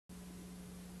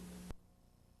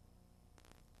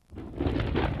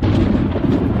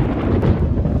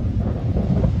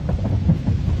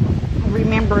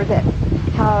remember that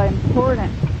how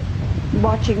important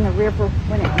watching the river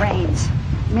when it rains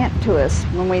meant to us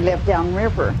when we lived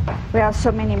downriver. We have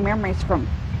so many memories from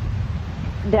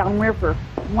downriver.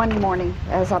 One morning,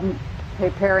 as I'm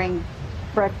preparing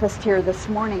breakfast here this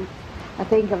morning, I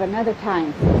think of another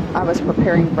time I was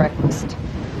preparing breakfast.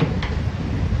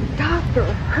 Doctor,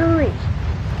 hurry!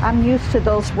 I'm used to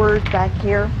those words back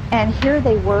here, and here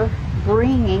they were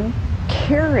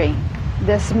carrying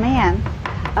this man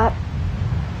up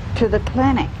to the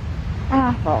clinic. And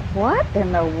I thought, what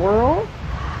in the world?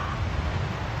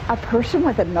 A person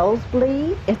with a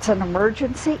nosebleed, it's an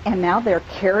emergency, and now they're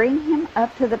carrying him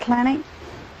up to the clinic?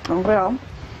 Well,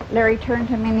 Larry turned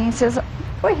to me and he says,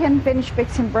 go ahead and finish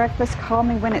fixing breakfast, call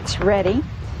me when it's ready,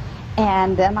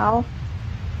 and then I'll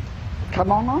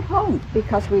come on home,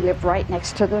 because we live right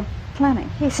next to the clinic.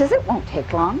 He says, it won't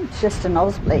take long, it's just a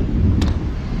nosebleed.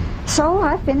 So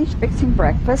I finished fixing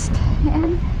breakfast,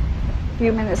 and a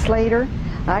few minutes later,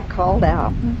 I called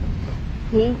out.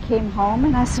 He came home,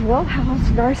 and I said, well,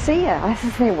 how's Garcia? I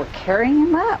said, they were carrying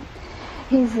him up.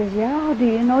 He says, yeah, do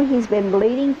you know he's been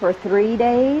bleeding for 3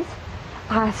 days?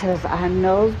 I says, a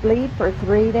nosebleed for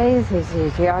 3 days? He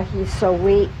says, yeah, he's so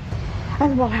weak. I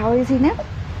said, well, how is he now?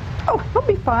 Oh, he'll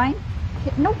be fine.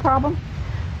 No problem.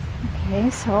 Okay,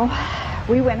 so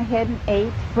we went ahead and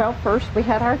ate. Well, first we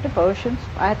had our devotions.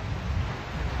 I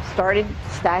started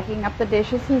stacking up the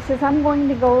dishes. He says, I'm going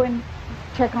to go and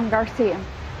check on Garcia.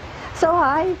 So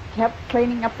I kept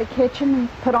cleaning up the kitchen and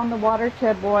put on the water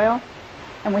to boil.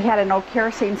 And we had an old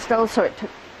kerosene stove, so it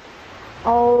took,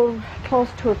 close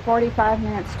to 45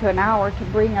 minutes to an hour to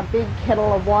bring a big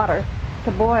kettle of water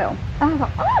to boil. And I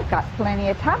thought, oh, I've got plenty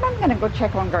of time. I'm going to go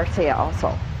check on Garcia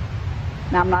also.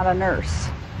 Now, I'm not a nurse,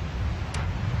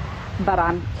 but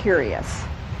I'm curious,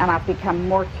 and I've become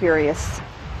more curious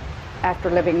after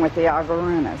living with the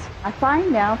Agarunas. I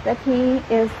find out that he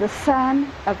is the son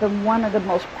of one of the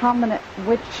most prominent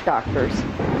witch doctors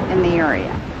in the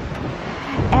area.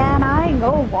 And I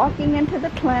go walking into the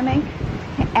clinic,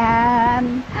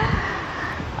 and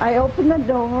I open the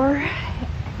door,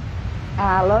 and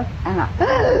I look,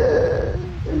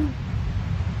 and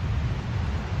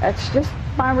that's just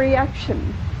my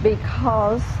reaction,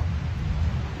 because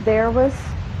there was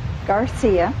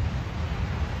Garcia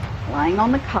lying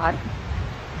on the cot,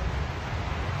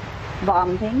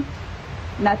 vomiting,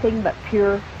 nothing but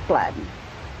pure blood.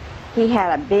 He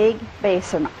had a big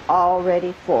basin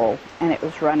already full, and it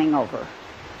was running over.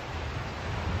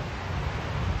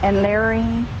 And Larry,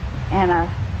 in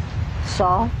a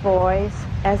soft voice,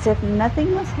 as if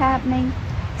nothing was happening,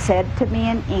 said to me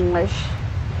in English,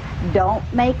 don't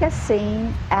make a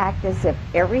scene, act as if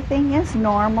everything is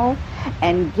normal,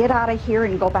 and get out of here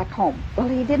and go back home. Well,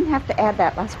 he didn't have to add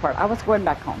that last part. I was going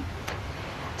back home.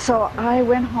 So I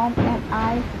went home, and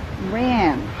I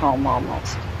ran home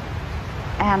almost.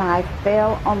 And I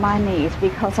fell on my knees,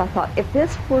 because I thought, if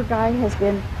this poor guy has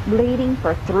been bleeding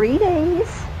for 3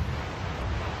 days,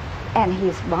 and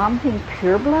he's vomiting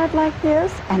pure blood like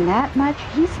this, and that much,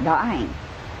 he's dying.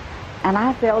 And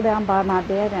I fell down by my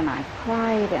bed, and I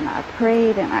cried, and I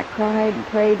prayed, and I cried and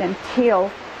prayed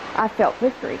until I felt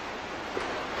victory.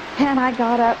 And I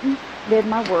got up and did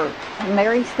my work. And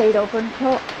Larry stayed over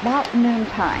until about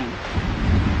noontime.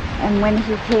 And when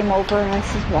he came over, I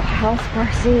said, well, how's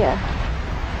Garcia?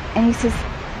 And he says,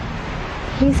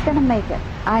 he's going to make it.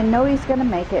 I know he's going to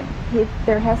make it.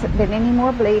 There hasn't been any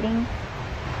more bleeding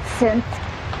since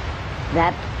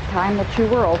that time that you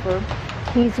were over.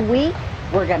 He's weak.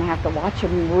 We're going to have to watch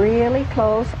him really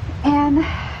close. And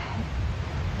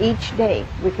each day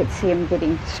we could see him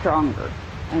getting stronger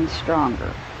and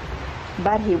stronger.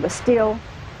 But he was still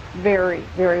very,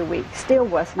 very weak. Still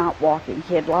was not walking.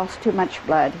 He had lost too much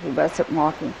blood. He wasn't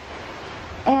walking.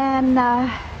 And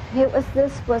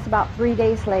this was about 3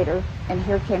 days later, and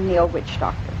here came the old witch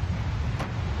doctor.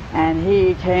 And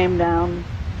he came down,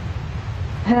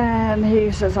 and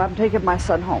he says, I'm taking my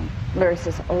son home. Larry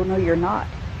says, oh, no, you're not.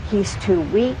 He's too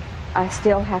weak. I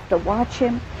still have to watch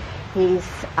him.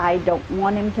 I don't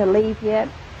want him to leave yet.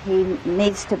 He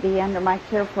needs to be under my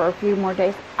care for a few more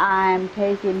days. I'm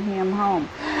taking him home.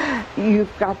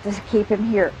 You've got to keep him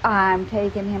here. I'm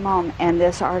taking him home. And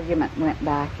this argument went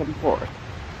back and forth.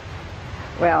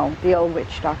 Well, the old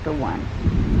witch doctor won.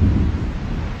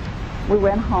 We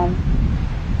went home.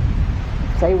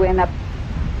 They went up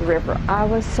the river. I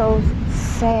was so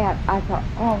sad. I thought,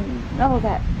 oh no,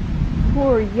 that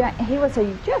poor young, he was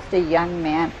just a young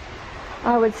man.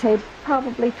 I would say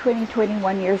probably 20,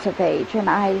 21 years of age. And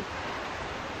I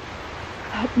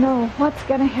thought, no, what's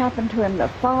going to happen to him? The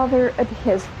father of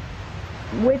his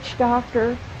witch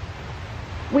doctor.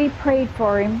 We prayed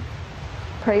for him,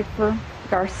 prayed for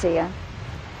Garcia,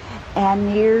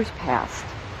 and years passed.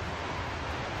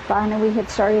 Finally, we had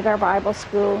started our Bible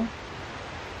school.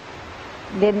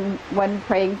 Wasn't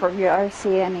praying for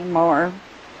Garcia anymore.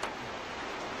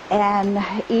 And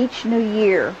each new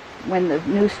year, when the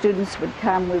new students would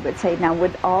come, we would say, now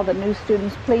would all the new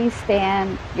students please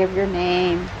stand, give your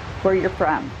name, where you're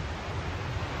from.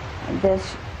 And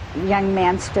this young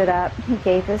man stood up, he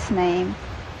gave his name.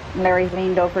 Larry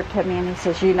leaned over to me and he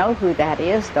says, you know who that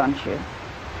is, don't you?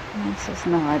 And I says,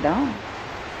 no, I don't.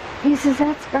 He says,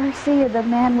 that's Garcia, the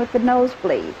man with the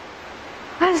nosebleed.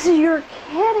 I said, you're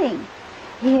kidding.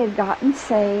 He had gotten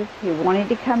saved. He wanted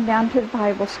to come down to the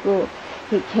Bible school.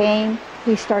 He came.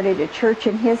 He started a church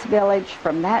in his village.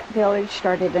 From that village,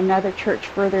 started another church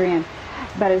further in.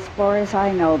 But as far as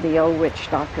I know, the old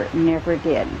witch doctor never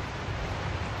did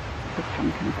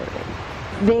become converted.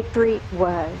 Victory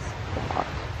was ours.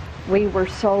 We were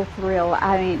so thrilled.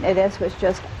 I mean, this was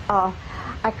just, I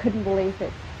couldn't believe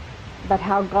it. But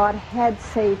how God had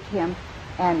saved him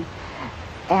and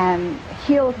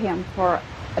healed him for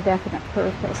a definite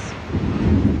purpose.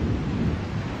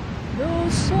 Though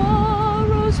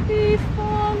sorrows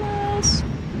befall us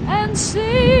and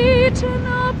Satan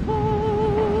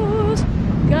oppose,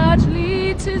 God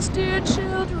leads his dear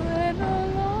children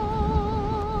along.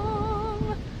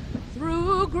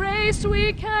 Through grace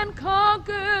we can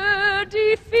conquer,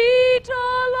 defeat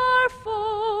all our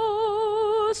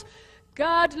foes.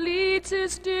 God leads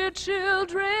his dear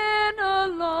children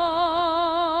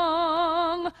along.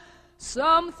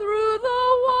 Some through the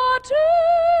water,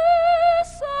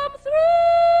 some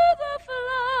through the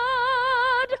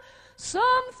flood,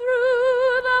 some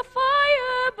through the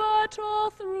fire, but all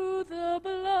through the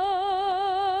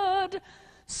blood.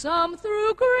 Some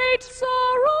through great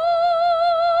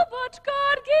sorrow, but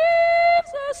God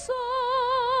gives a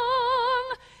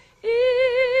song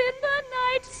in the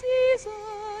night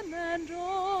season and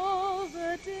all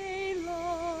the day long.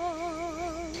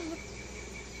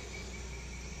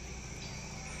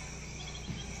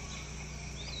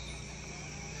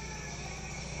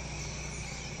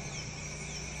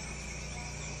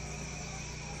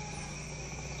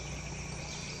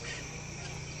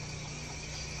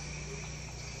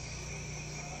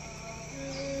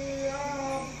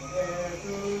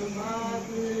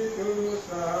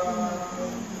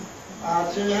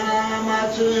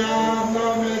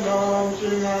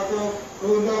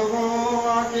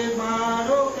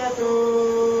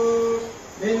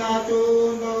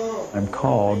 I'm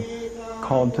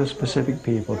called to specific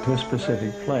people, to a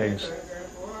specific place,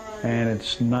 and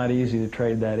it's not easy to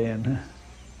trade that in.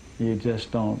 You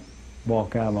just don't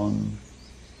walk out on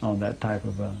that type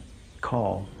of a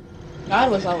call.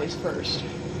 God was always first,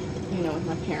 you know, with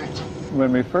my parents.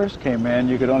 When we first came in,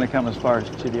 you could only come as far as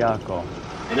Chiriaco.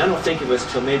 And I don't think it was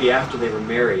till maybe after they were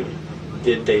married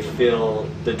did they feel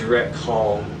the direct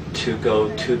call to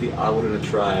go to the Auruna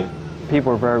tribe.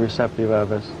 People were very receptive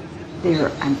of us.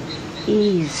 They're an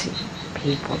easy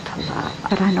people to love.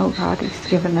 But I know God has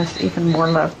given us even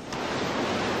more love.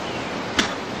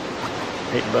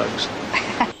 Hate bugs.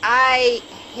 I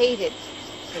hated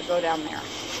to go down there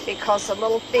because the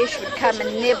little fish would come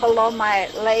and nibble on my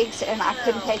legs and I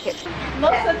couldn't take it.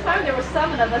 Most of the time there were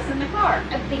 7 of us in the car.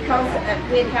 Because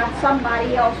we'd have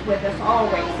somebody else with us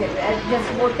always. It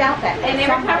just worked out that way. And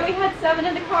every time we had 7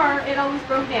 in the car, it always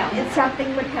broke down. And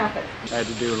something would happen. I had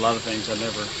to do a lot of things I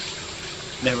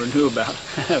never knew about.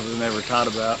 I was never taught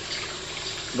about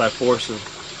by force of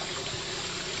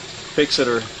fix it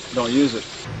or don't use it.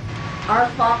 Our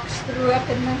fox threw up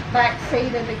in the back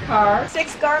seat of the car.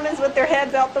 6 Garmans with their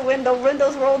heads out the window,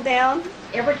 windows rolled down.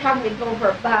 Every time we'd go over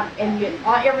a bump and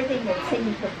everything would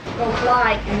seem to go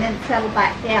fly and then settle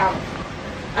back down,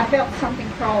 I felt something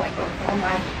crawling on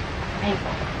my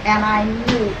ankle. And I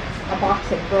knew a box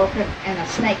had broken and a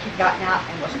snake had gotten out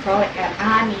and was crawling. And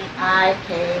I mean, I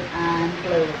came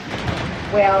unglued.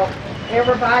 Well,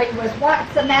 everybody was,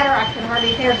 what's the matter? I could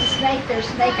hardly, there's a snake,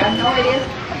 I know it is.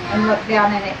 And looked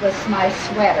down and it was my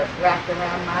sweater wrapped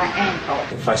around my ankle.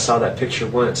 If I saw that picture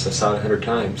once, I saw it 100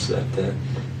 times. That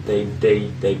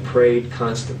they prayed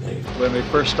constantly. When we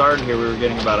first started here, we were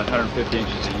getting about 150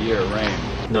 inches a year of rain.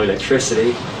 No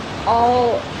electricity.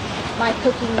 All my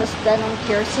cooking was done on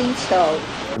kerosene stove.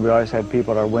 We always had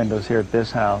people at our windows here at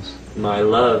this house. My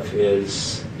love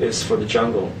is for the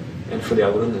jungle and for the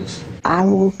Aurunas. I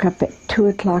woke up at 2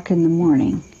 o'clock in the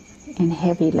morning in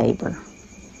heavy labor.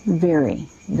 Very,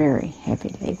 very heavy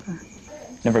labor.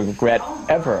 Never regret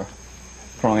ever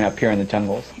growing up here in the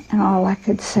jungles. And all I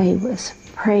could say was,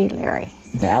 pray, Larry.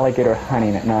 The alligator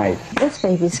hunting at night. This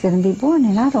baby's going to be born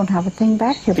and I don't have a thing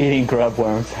back here. Eating grub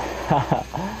worms.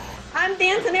 I'm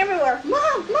dancing everywhere.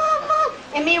 Mom, Mom, Mom.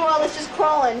 And meanwhile, it's just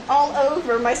crawling all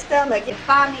over my stomach. And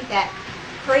finally, that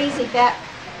crazy bat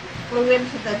flew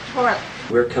into the toilet.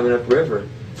 We were coming upriver,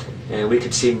 and we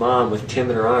could see Mom with Tim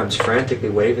in her arms, frantically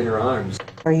waving her arms.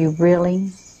 Are you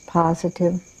really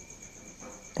positive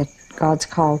that God's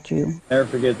called you? Never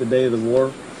forget the day the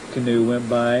war canoe went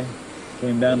by,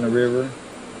 came down the river.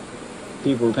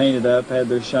 People were painted up, had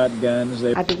their shotguns.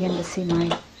 I began to see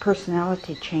my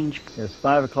personality change. It's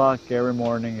 5 o'clock every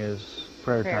morning is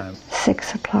prayer time.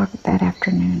 6 o'clock that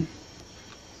afternoon,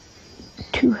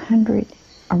 200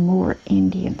 or more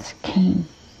Indians came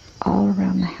all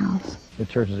around the house. The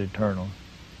church is eternal.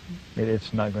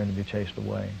 It's not going to be chased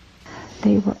away.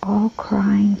 They were all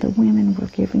crying. The women were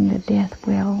giving the death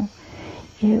wail.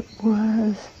 It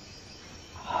was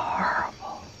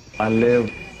horrible. I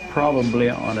live probably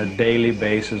on a daily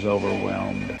basis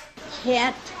overwhelmed.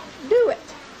 Can't do it.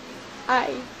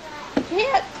 I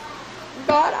can't.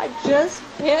 God, I just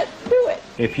can't do it.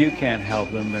 If you can't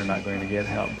help them, they're not going to get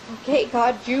help. Okay,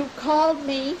 God, you called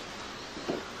me,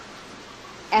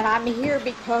 and I'm here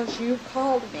because you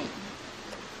called me.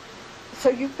 So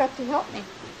you've got to help me.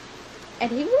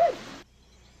 And he would.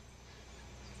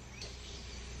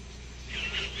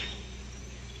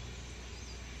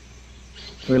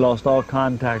 We lost all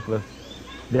contact with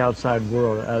the outside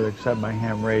world other except by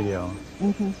ham radio.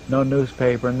 Mm-hmm. No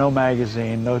newspaper, no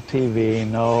magazine, no TV,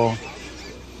 no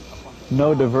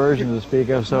diversion to speak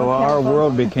of. So our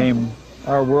world became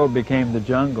the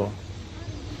jungle.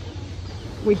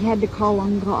 We had to call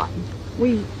on God.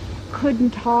 We couldn't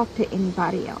talk to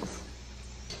anybody else.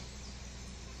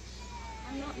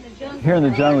 Here in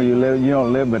the jungle, you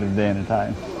don't live but a day at a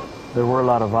time. There were a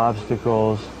lot of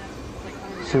obstacles,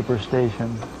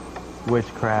 superstition,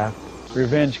 witchcraft.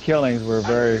 Revenge killings were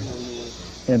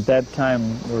at that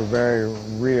time, were very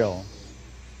real.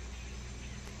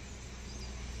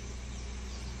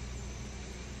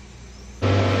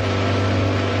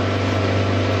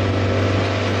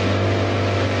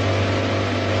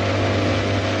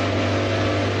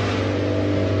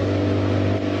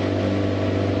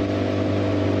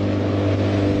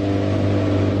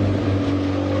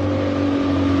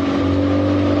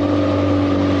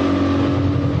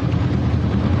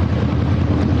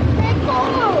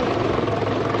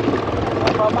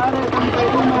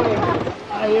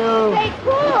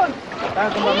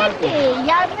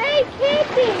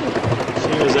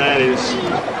 She was Addie's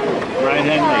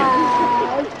right-hand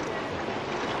lady.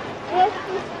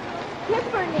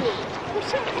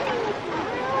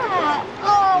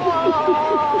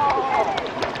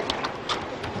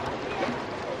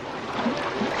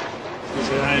 She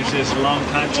said, it's just a long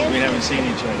time since we haven't seen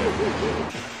each other.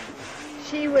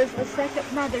 She was the second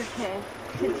mother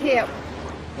to Tip.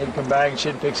 He'd come back and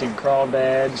she'd fix him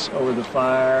crawdads over the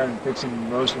fire and fix him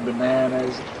roasted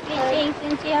bananas.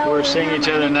 We're seeing each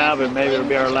other now, but maybe it'll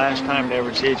be our last time to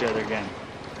ever see each other again.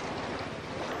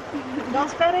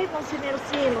 Nos veremos en el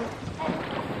cielo.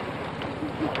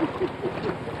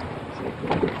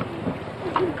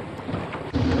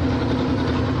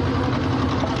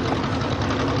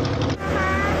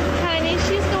 Honey,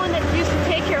 she's the one that used to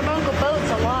take care of Uncle Boats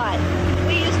a lot.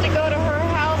 We used to go to her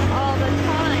house all the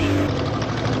time.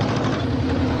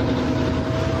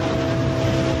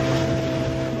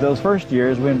 Those first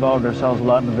years, we involved ourselves a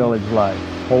lot in the village life.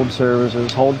 Hold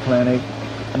services, hold clinic.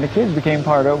 And the kids became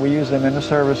part of it. We used them in the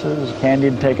services. Candy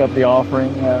would take up the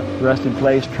offering. Rusty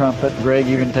plays trumpet. Greg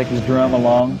even take his drum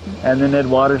along. And then they'd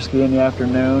water ski in the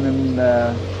afternoon and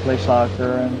play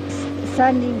soccer. And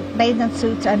Sunday bathing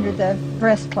suits under the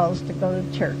dress clothes to go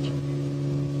to church.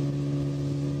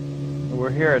 we're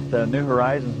here at the New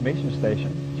Horizons Mission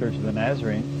Station, Church of the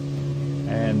Nazarene.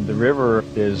 And the river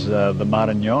is the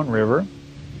Marañón River,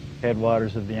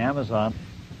 headwaters of the Amazon.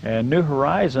 And New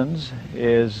Horizons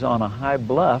is on a high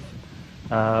bluff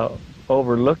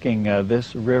overlooking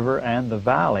this river and the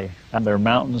valley. And there are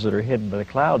mountains that are hidden by the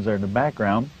clouds there in the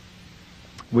background.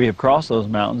 We have crossed those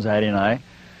mountains, Addie and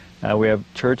I. We have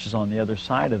churches on the other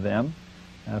side of them.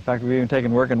 In fact, we've even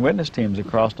taken work and witness teams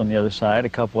across on the other side, a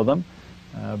couple of them,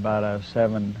 about a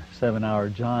seven-hour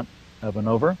jaunt up and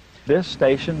over. This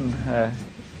station,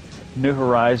 New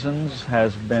Horizons,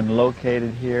 has been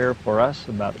located here for us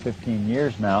about 15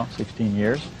 years now, 16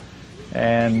 years.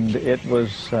 And it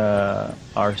was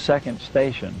our second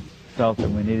station. Felt that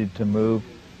we needed to move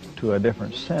to a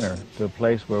different center, to a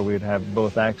place where we'd have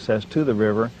both access to the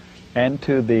river and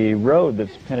to the road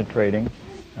that's penetrating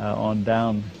on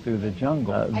down through the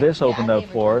jungle. This opened up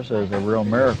for us as a real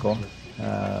miracle.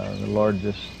 The Lord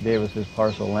just gave us this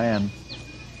parcel of land.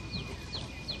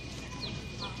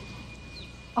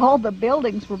 All the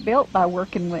buildings were built by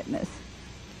Working Witness.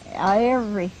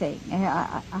 Everything.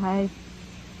 I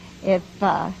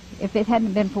If it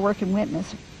hadn't been for Working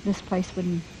Witness, this place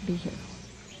wouldn't be here.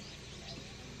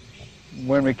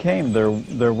 When we came,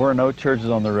 there were no churches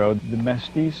on the road. The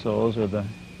mestizos, or the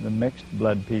mixed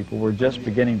blood people, were just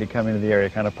beginning to come into the area,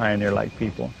 kind of pioneer-like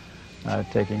people,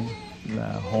 taking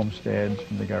homesteads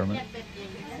from the government.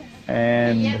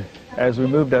 And as we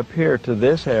moved up here to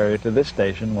this area, to this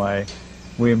station, why,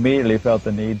 we immediately felt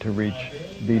the need to reach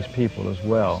these people as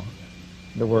well.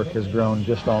 The work has grown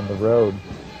just on the road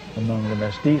among the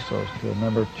mestizos to a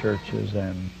number of churches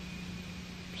and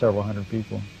several hundred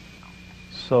people.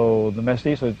 So the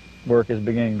mestizo work is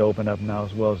beginning to open up now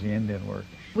as well as the Indian work.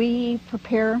 We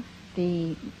prepare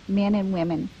the men and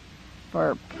women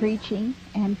for preaching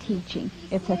and teaching.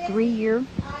 It's a 3-year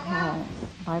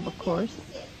Bible course,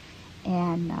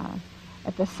 and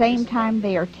at the same time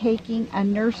they are taking a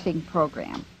nursing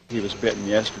program. He was bitten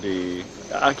yesterday.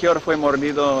 ¿A qué hora fue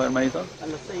mordido, hermanito? A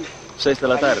las 6. 6 de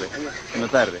la tarde. In the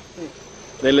tarde.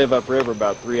 They live upriver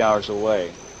about 3 hours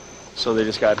away, so they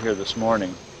just got here this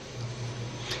morning.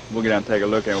 We'll get down and take a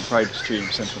look, and we'll probably just treat him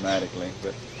symptomatically,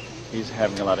 but he's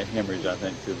having a lot of hemorrhage, I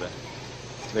think, through the...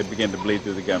 They begin to bleed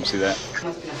through the gum. See that?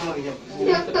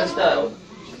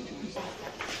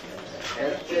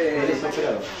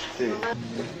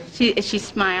 She's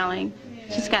smiling.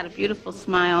 She's got a beautiful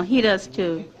smile. He does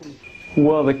too.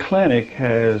 Well, the clinic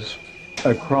has,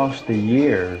 across the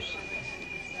years,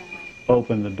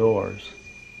 opened the doors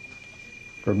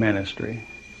for ministry.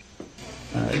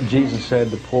 Jesus said,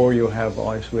 "The poor you'll have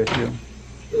always with you."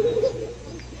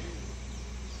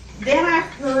 Then I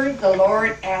heard the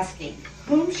Lord asking,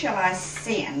 "Whom shall I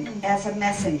send as a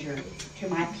messenger to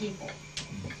my people?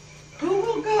 Who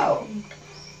will go?"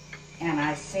 And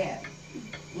I said,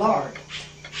 "Lord,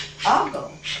 I'll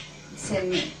go.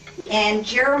 Send me." And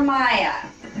Jeremiah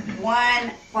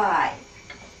 1:5,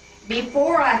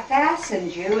 "Before I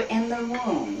fastened you in the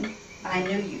womb, I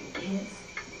knew you.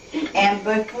 And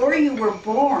before you were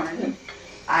born,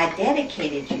 I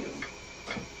dedicated you.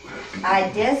 I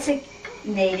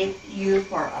designated you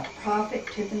for a prophet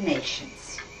to the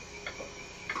nations."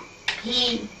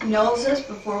 He knows us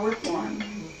before we're born.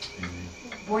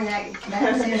 Boy, that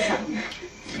says something.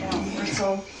 You know, we're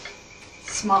so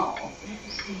small.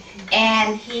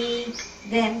 And he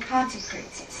then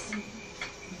consecrates us.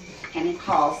 And he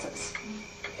calls us.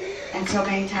 And so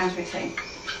many times we say,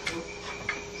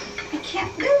 "I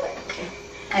can't do it."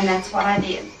 And that's what I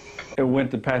did. I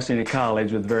went to Pasadena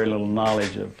College with very little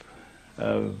knowledge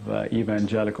of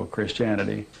evangelical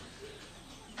Christianity.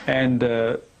 And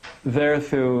there,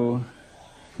 through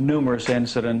numerous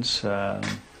incidents,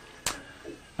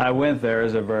 I went there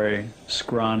as a very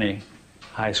scrawny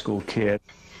high school kid.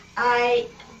 I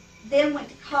then went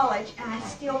to college, and I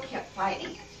still kept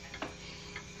fighting it.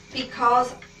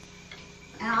 Because,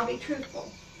 and I'll be truthful,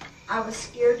 I was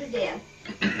scared to death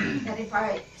that if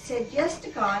I said yes to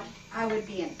God, I would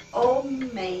be an old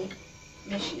maid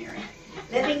missionary,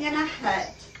 living in a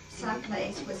hut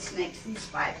someplace with snakes and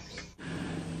spiders.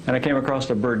 And I came across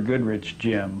a Bert Goodrich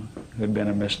gym, who'd been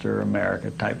a Mr. America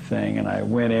type thing, and I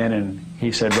went in, and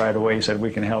he said right away, he said,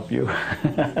 "We can help you."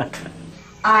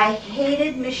 I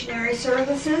hated missionary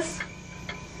services.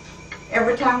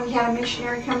 Every time we had a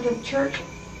missionary come to the church,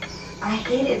 I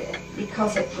hated it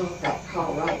because it brought that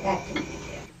call right back to me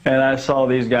again. And I saw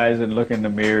these guys that look in the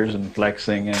mirrors and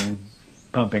flexing and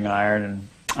pumping iron, and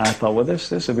I thought, well,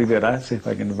 this would be good. I'd see if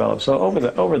I can develop. So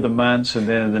over the months, and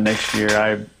then the next year,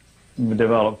 I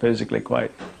developed physically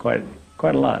quite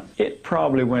a lot. It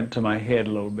probably went to my head a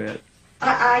little bit.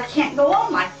 I can't go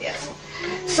on like this.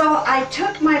 So I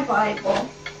took my Bible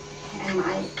and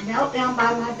I knelt down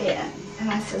by my bed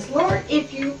and I says, "Lord,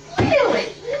 if you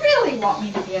really, really want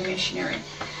me to be a missionary,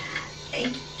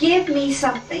 give me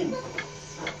something.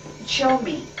 Show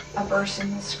me a verse in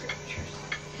the scriptures."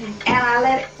 And I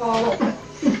let it fall over.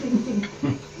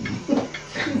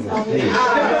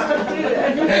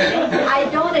 I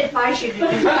don't advise you to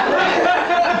do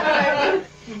that.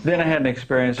 Then I had an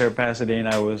experience there at Pasadena.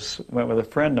 I went with a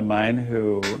friend of mine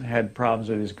who had problems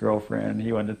with his girlfriend.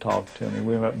 He wanted to talk to me.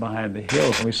 We went behind the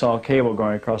hills and we saw a cable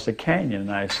going across the canyon,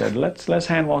 and I said, let's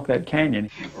hand walk that canyon.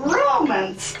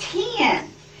 Romans 10.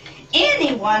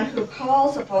 Anyone who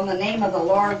calls upon the name of the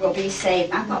Lord will be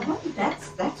saved. I thought, well,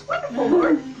 that's wonderful,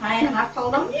 Lord. And I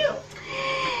called on you.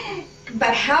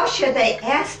 But how should they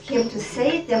ask him to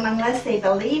save them unless they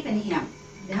believe in him?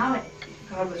 Now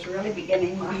God was really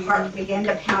beginning, my heart began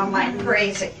to pound like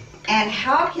crazy. And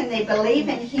how can they believe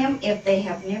in him if they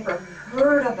have never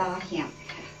heard about him?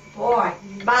 Boy,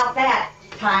 about that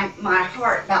time, my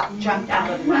heart about jumped out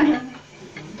of my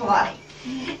body.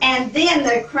 And then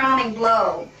the crowning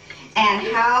blow. And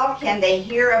how can they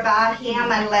hear about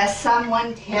him unless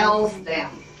someone tells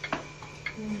them?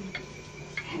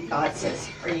 And God says,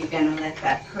 are you going to let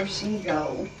that person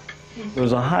go? It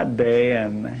was a hot day,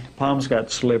 and palms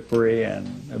got slippery,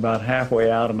 and about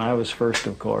halfway out, and I was first,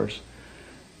 of course,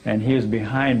 and he was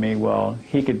behind me. Well,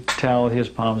 he could tell his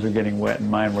palms were getting wet,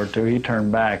 and mine were too. He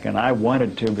turned back, and I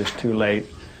wanted to, but it was too late,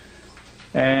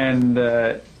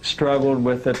 and struggled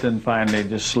with it, and finally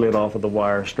just slid off of the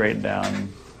wire straight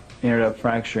down. Ended up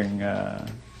fracturing the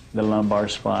lumbar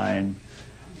spine,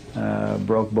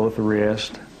 broke both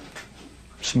wrists,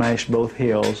 smashed both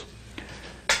heels.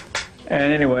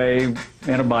 And anyway,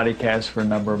 in a body cast for a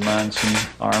number of months and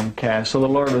arm cast. So the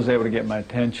Lord was able to get my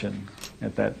attention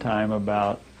at that time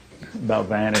about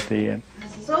vanity. And I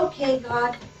says, okay,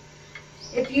 God,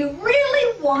 if you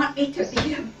really want me to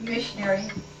be a missionary,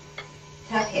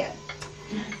 tough head.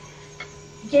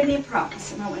 Give me a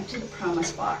promise. And I went to the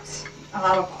promise box.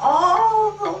 Out of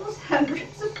all those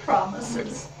hundreds of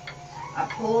promises, I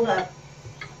pulled up,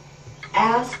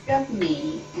 ask of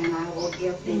me, and I will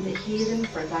give thee the heathen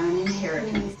for thine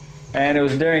inheritance. And it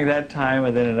was during that time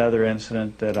and then another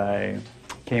incident that I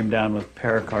came down with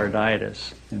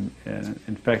pericarditis, an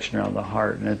infection around the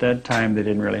heart. And at that time, they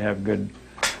didn't really have good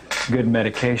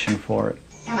medication for it.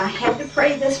 And I had to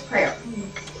pray this prayer.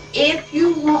 If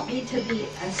you want me to be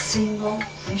a single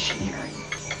missionary,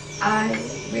 I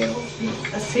will be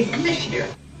a single missionary.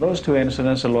 Those two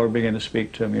incidents, the Lord began to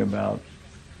speak to me about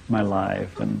my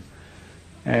life.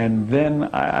 And then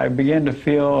I began to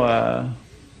feel a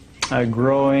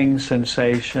growing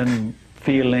sensation,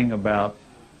 feeling about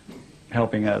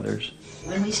helping others.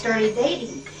 When we started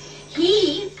dating,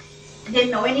 he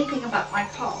didn't know anything about my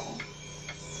call.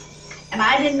 And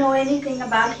I didn't know anything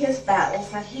about his battles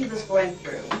that he was going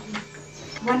through.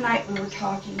 One night we were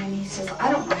talking and he says,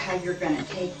 I don't know how you're going to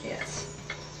take this,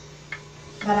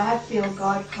 but I feel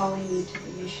God calling me to the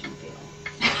mission field.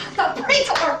 Praise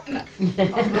the Lord.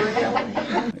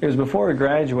 It was before we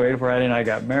graduated, before Addie and I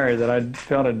got married, that I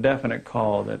felt a definite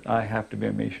call that I have to be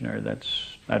a missionary.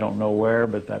 I don't know where,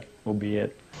 but that will be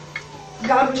it.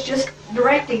 God was just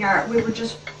directing we were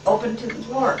just open to the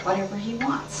Lord, whatever he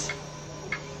wants.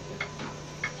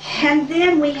 And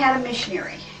then we had a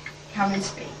missionary come and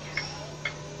speak.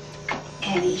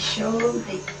 And he showed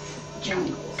the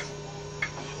jungles.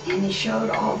 And he showed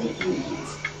all the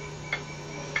Indians.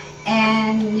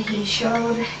 And he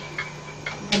showed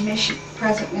the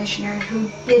present missionary who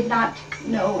did not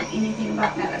know anything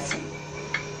about medicine,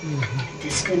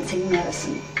 dispensing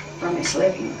medicine from his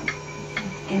living room.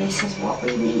 And he says, what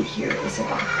we need here is a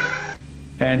doctor.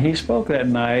 And he spoke that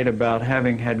night about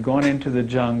had gone into the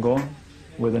jungle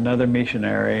with another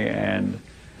missionary, and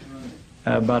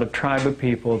about a tribe of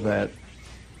people that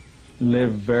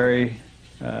lived very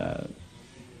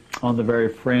on the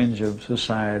very fringe of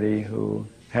society, who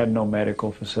had no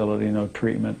medical facility, no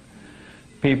treatment.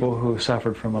 People who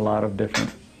suffered from a lot of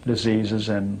different diseases,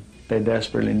 and they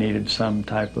desperately needed some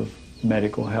type of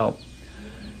medical help.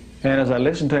 And as I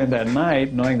listened to him that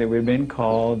night, knowing that we'd been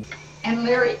called. And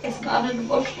Larry is not an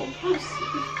emotional person.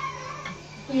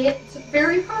 It's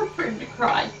very hard for him to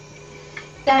cry.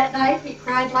 That night he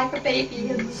cried like a baby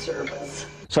in the service.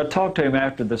 So I talked to him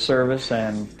after the service,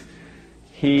 and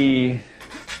he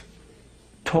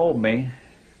told me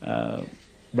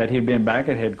that he'd been back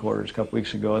at headquarters a couple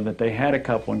weeks ago, and that they had a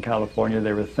couple in California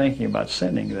they were thinking about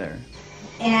sending there.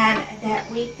 And that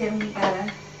week then we got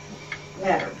a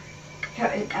letter.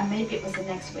 Maybe it was the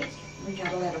next week. We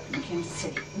got a letter from Kansas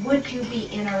City. Would you be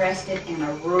interested in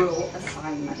a rural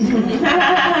assignment?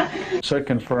 So it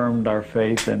confirmed our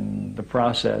faith in the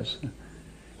process,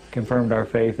 confirmed our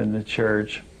faith in the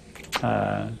church,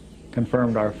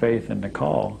 confirmed our faith in the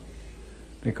call,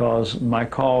 because my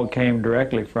call came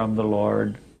directly from the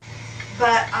Lord.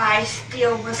 But I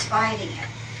still was fighting it.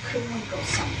 Couldn't we go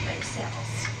someplace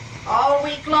else? All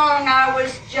week long I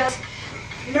was just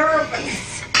nervous.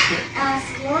 And I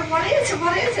said, Lord, what is it?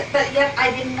 What is it? But yet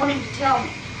I didn't want him to tell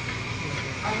me.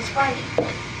 I was fighting.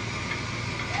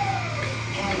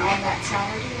 And on that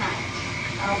Saturday night,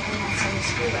 I opened my Sunday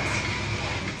school lesson.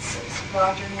 And it says,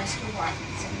 Roger Nestor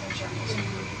Whiteman's in the journals.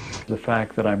 The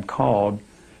fact that I'm called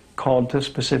to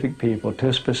specific people, to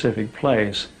a specific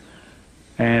place,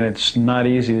 and it's not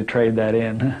easy to trade that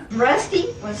in.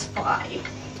 Rusty was 5.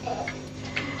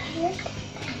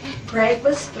 Greg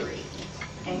was 3.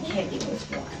 And Katie was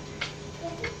 1.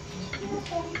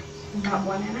 Not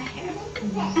 1.5.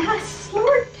 And I said,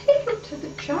 Lord, take them to the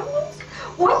jungles.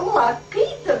 What will I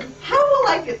feed them? How will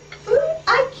I get food?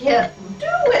 I can't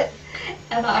do it.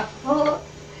 And I fought,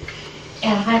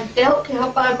 and I knelt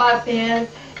down by my bed.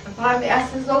 And finally I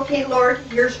says, okay, Lord,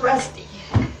 here's Rusty.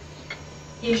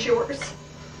 He's yours.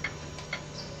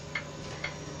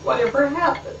 Whatever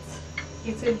happens,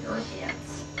 he's in your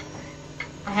hands.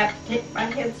 I have to take my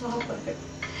hands off of him.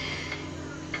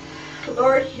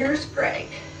 Lord, here's Greg.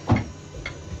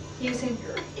 He's in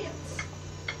your hands.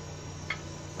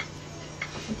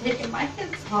 I'm taking my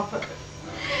hands off of him.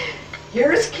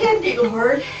 Here's Candy,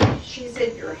 Lord. She's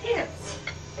in your hands.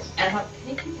 And I'm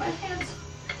taking my hands off.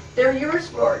 They're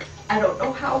yours, Lord. I don't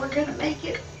know how we're going to make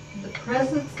it. The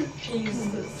presence of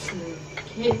Jesus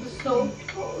came so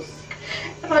close.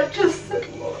 And I just said,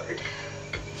 Lord,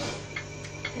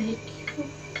 thank you.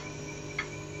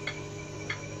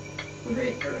 We're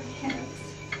in your hands.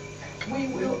 We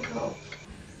will go.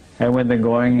 And when the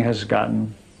going has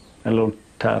gotten a little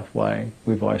tough, why,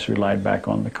 we've always relied back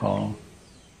on the call.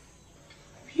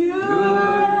 Pure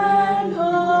and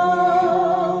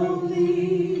holy,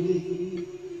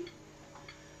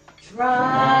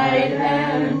 tried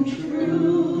and true,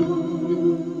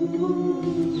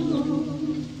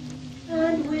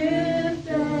 and with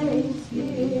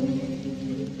thanksgiving,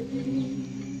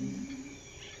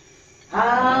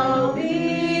 I'll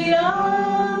be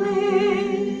a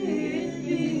living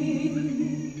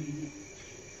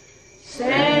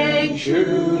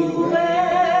sanctuary.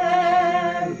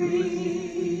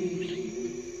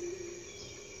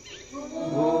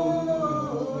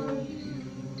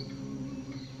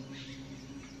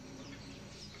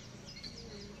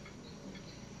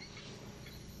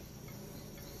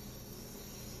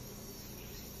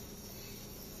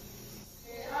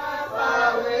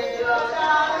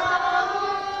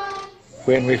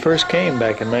 When we first came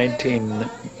back in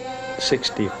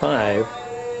 1965,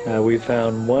 we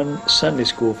found one Sunday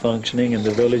school functioning in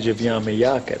the village of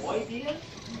Yamayakat.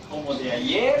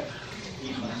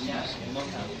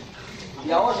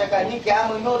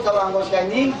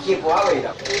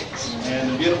 And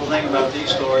the beautiful thing about these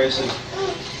stories is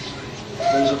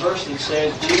there's a verse that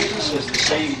says Jesus is the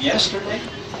same yesterday,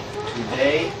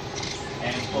 today,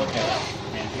 and forever.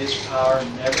 And his power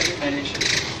never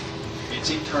diminishes. It's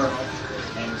eternal,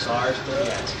 and it's ours for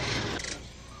the asking.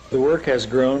 The work has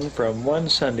grown from one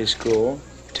Sunday school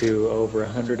to over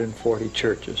 140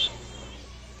 churches.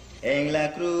 En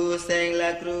la cruz,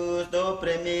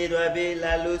 oprimido vi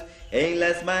la luz, en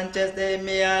las manchas de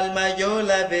mi alma yo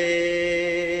la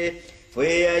ve.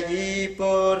 Fue allí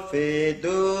por fe,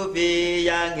 tu vi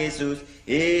a Jesús,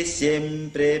 y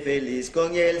siempre feliz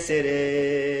con él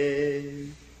seré.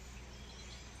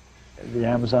 The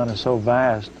Amazon is so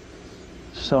vast,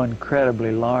 so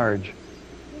incredibly large,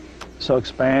 so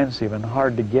expansive and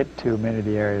hard to get to many of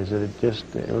the areas that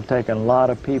it will take a lot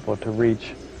of people to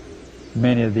reach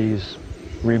many of these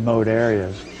remote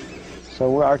areas.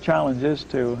 So our challenge is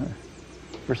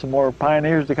for some more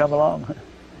pioneers to come along.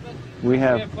 We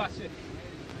have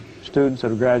students that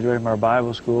have graduated from our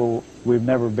Bible school. We've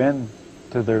never been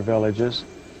to their villages.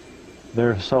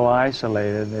 They're so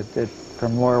isolated that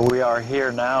from where we are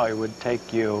here now, it would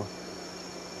take you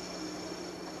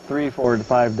 3, 4 to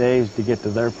 5 days to get to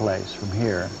their place from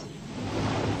here.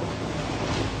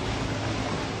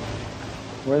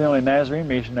 We're the only Nazarene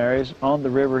missionaries on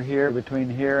the river here, between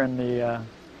here and the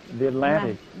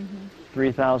Atlantic,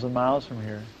 3,000 miles from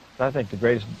here. I think the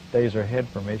greatest days are ahead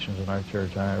for missions in our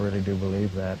church. I really do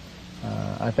believe that.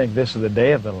 I think this is the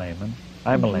day of the layman.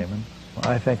 I'm a layman.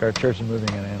 I think our church is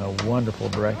moving in a wonderful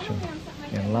direction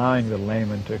in allowing the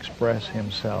layman to express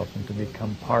himself and to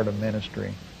become part of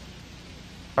ministry.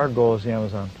 Our goal is the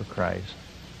Amazon for Christ.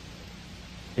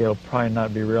 It'll probably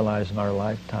not be realized in our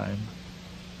lifetime.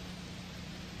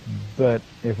 But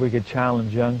if we could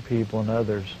challenge young people and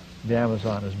others, the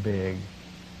Amazon is big.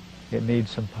 It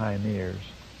needs some pioneers.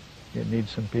 It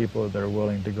needs some people that are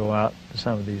willing to go out to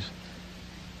some of these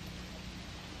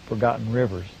forgotten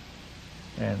rivers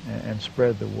and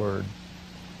spread the word.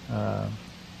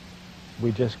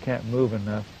 We just can't move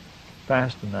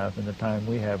fast enough in the time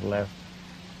we have left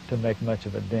to make much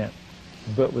of a dent.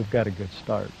 But we've got a good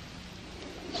start.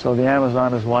 So the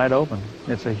Amazon is wide open.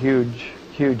 It's a huge,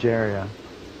 huge area.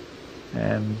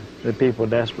 And the people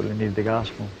desperately need the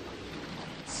gospel.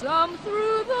 Some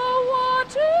through the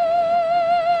water.